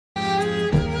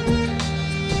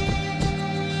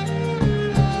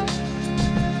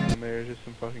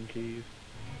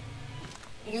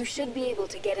You should be able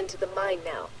to get into the mine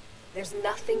now. There's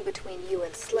nothing between you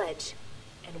and Sledge,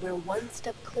 and we're one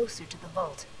step closer to the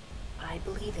vault. I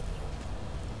believe in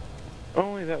you.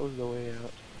 Only that was the way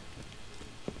out.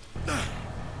 But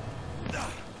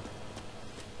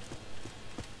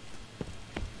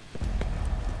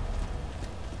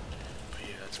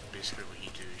yeah, that's basically what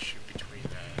you do, is shoot between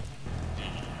that,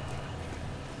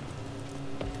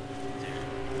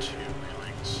 the two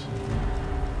railings.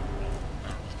 I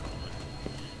don't know what to call it.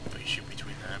 But you shoot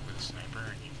between that with a sniper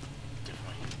and you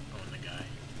definitely own the guy.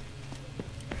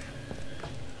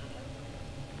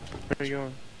 Where are you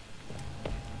going?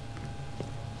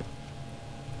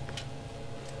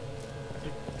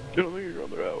 I don't think you're on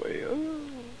the right way.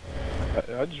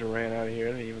 I just ran out of here.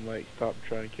 I didn't even like stop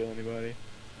trying to kill anybody.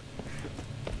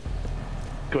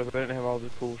 Because I didn't have all the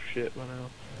cool shit by now.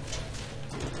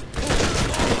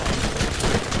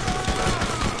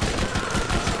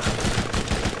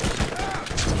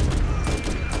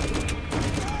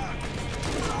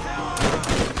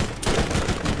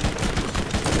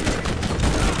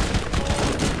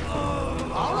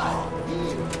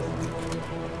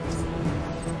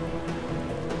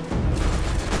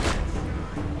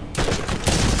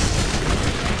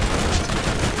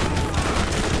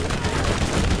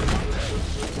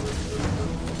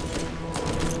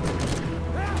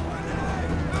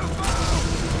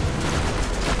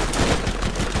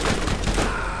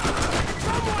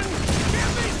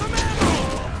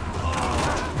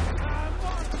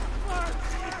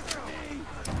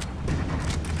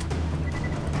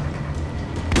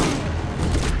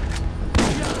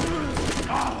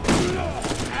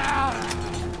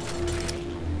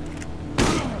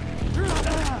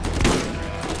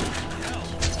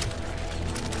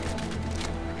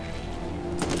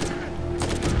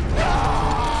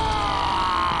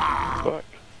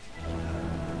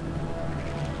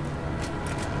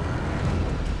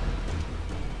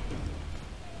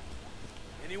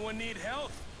 Anyone need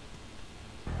help?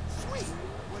 Sweet!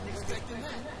 Wasn't expecting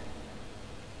that.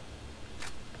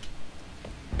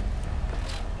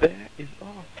 That is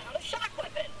awesome. Found a shock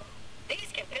weapon.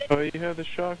 These can penetrate. Oh, you have the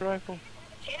shock rifle?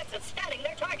 Chance of stunning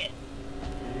their target.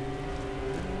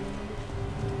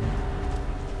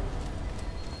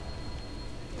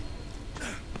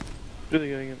 Really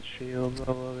good against shields.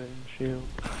 I love it in shields.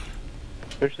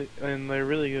 Especially, and they're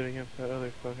really good against that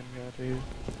other fucking guy too.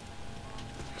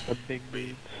 The big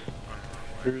beats,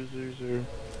 cruisers, or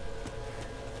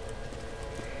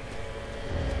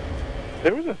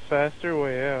there was a faster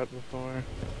way out before.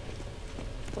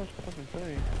 What was fucking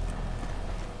thing?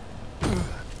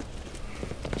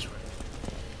 This way.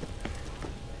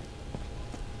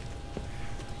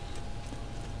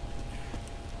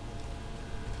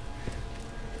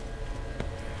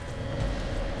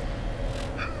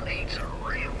 Who needs a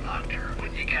real doctor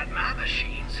when you got my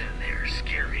machines in there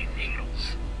scaring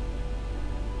needles?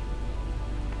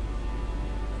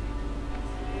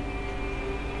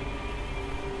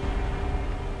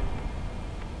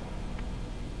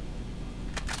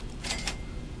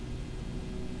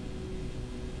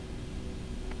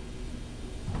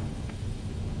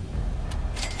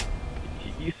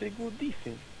 You think we're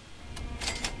decent?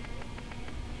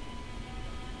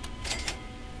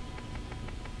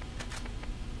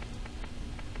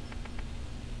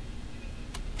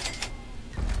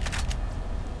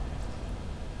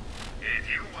 If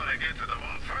you want to get to the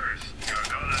vault first, you're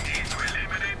gonna need to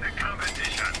eliminate the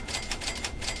competition.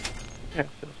 Yeah,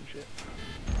 sell some shit.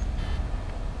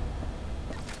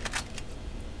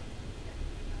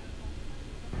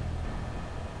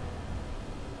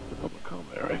 I'm a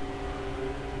combat rifle.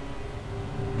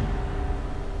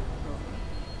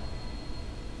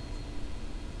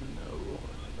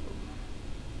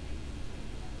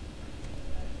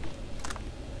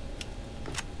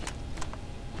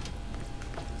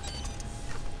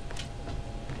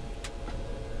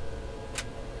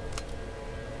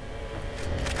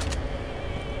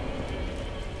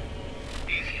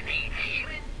 If you need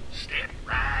healing, step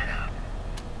right up.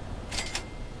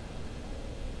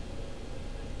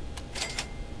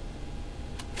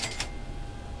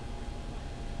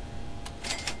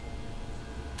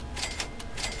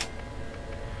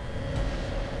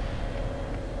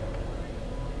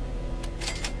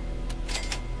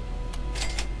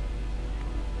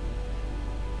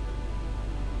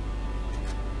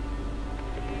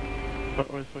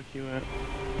 Where the fuck you at?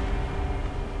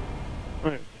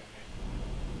 Okay.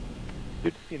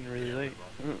 Dude, it's getting really late.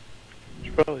 You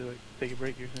should probably like take a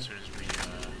break here As soon. soon as we,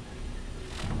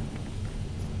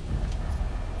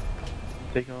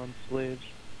 Take on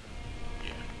Sledge.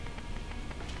 yeah.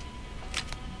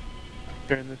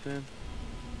 Turn this in.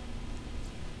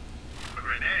 A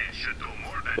grenade should do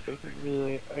more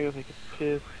Really, I gotta take a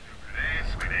piss.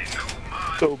 This one ain't no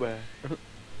mud. So bad.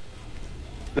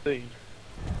 Insane.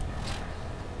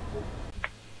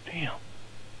 Damn.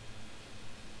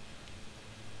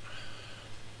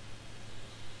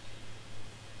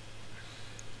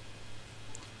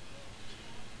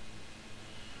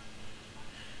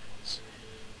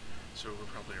 So we're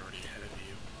probably already ahead of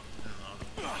you in the other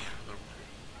one.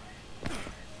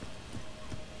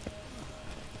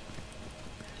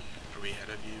 Are we ahead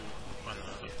of you on the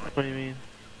other one? What do you mean?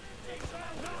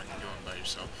 The one you're going by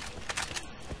yourself?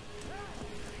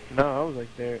 No, I was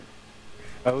like there.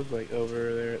 I was like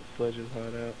over there at Sledge's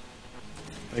hideout.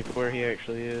 Like where he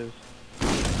actually is.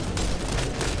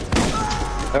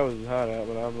 That was his hideout,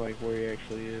 but I'm like where he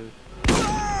actually is.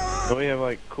 But we have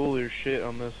like cooler shit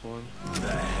on this one. The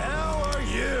hell are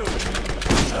you?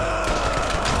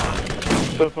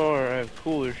 So far, I have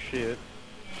cooler shit.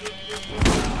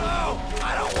 Oh,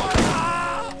 I don't want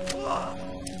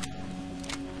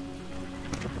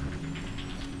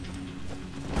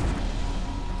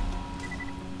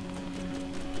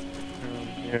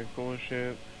Yeah, cool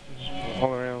shit. Just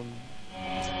all around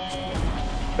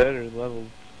better levels.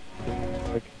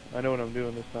 Like, I know what I'm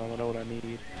doing this time. I know what I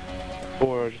need.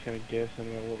 Or I was just kind of guessing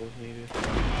about what was needed.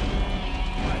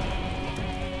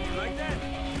 You like that?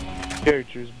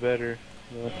 Character's better.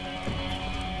 But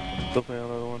still playing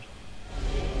another one.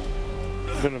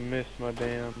 I'm gonna miss my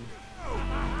damn. You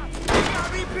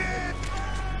got me pinned!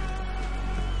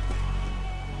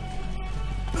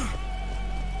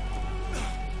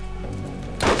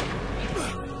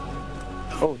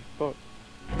 Holy fuck.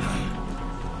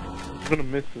 I'm gonna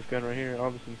miss this gun right here,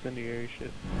 all this incendiary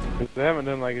shit. Cause they haven't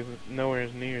done like nowhere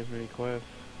as near as many quests.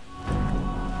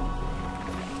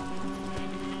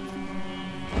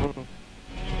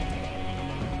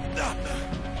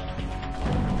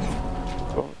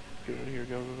 Oh, get out of here,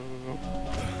 go, go, go, go, go.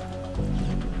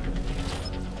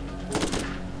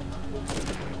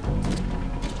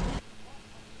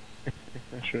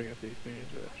 I should've got the experience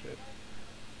for that shit.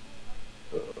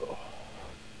 Ugh.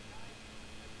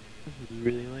 This is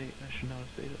really late. I should not have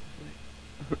stayed up this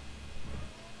late.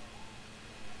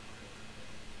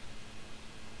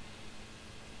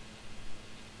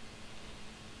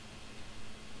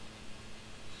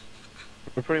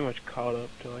 We're pretty much caught up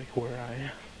to like where I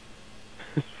am.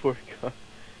 Before it got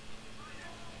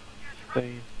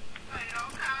insane.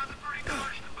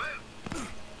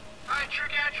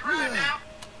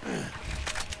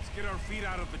 Let's get our feet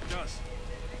out of the dust.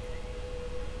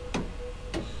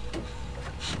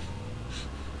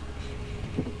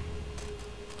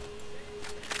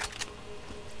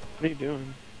 What are you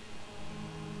doing?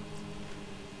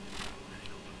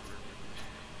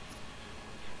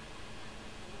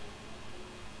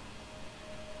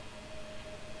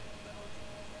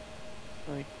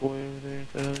 Like way over there,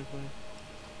 that other place.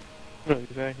 I know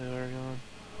exactly where we're going.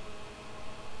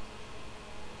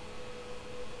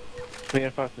 We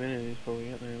gotta fight some enemies before we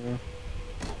get there though.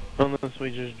 Unless we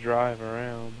just drive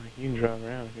around. Like you can drive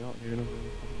around if you want to.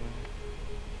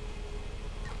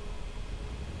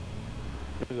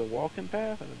 There's a walking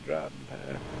path and a driving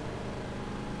path.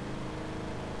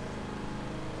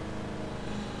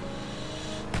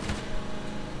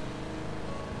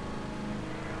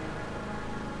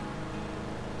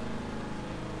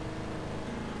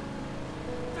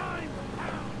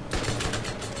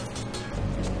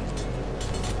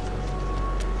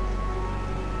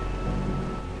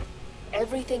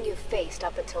 Everything you've faced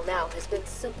up until now has been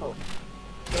simple.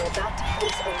 You're about to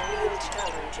face a real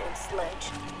challenge in Sledge.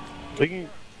 We can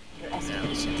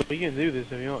Your do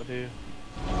this if you want to.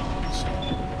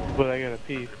 But I gotta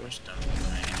pee first.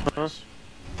 Huh?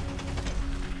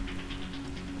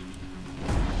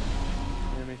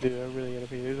 Yeah, me too, I really gotta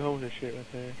pee. There's a whole bunch of shit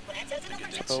right there.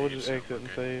 So we'll just exit and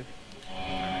save.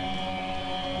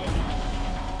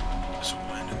 So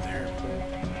we'll end it there.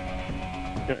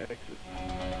 Gonna exit.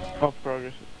 Off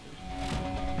progress.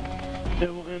 Yeah,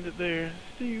 we'll end it there.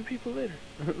 See you people later.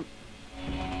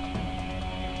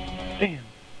 Damn.